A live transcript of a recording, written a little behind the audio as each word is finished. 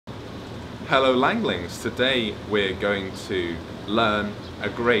Hello Langlings, today we're going to learn a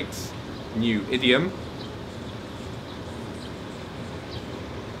great new idiom.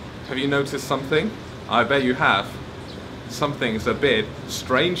 Have you noticed something? I bet you have. Something's a bit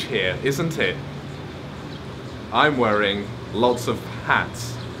strange here, isn't it? I'm wearing lots of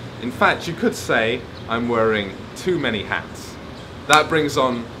hats. In fact, you could say I'm wearing too many hats. That brings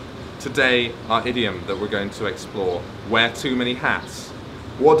on today our idiom that we're going to explore. Wear too many hats.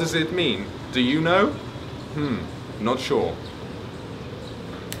 What does it mean? Do you know? Not sure.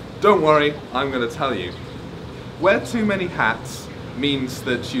 Don't worry, I'm going to tell you. Wear too many hats means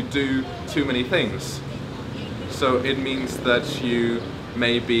that you do too many things. So it means that you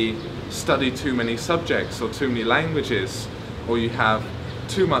maybe study too many subjects or too many languages, or you have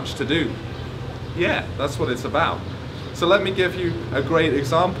too much to do. Yeah, that's what it's about. So let me give you a great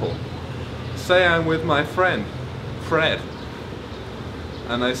example. Say I'm with my friend, Fred,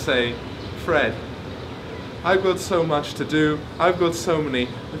 and I say, Fred, I've got so much to do, I've got so many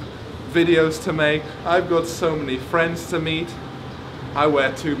videos to make, I've got so many friends to meet, I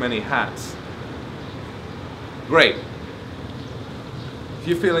wear too many hats. Great. If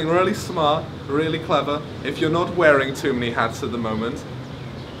you're feeling really smart, really clever, if you're not wearing too many hats at the moment,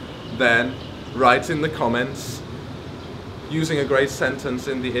 then write in the comments using a great sentence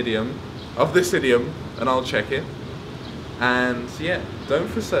in the idiom, of this idiom, and I'll check it. And yeah, don't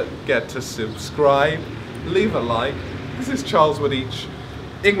forget to subscribe, leave a like. This is Charles Woodich,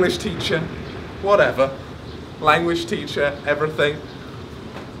 English teacher, whatever, language teacher, everything.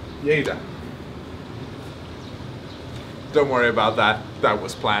 Jeder. Don't worry about that, that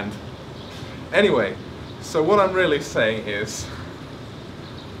was planned. Anyway, so what I'm really saying is,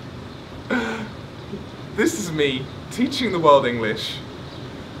 this is me teaching the world English.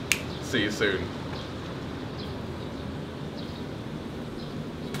 See you soon.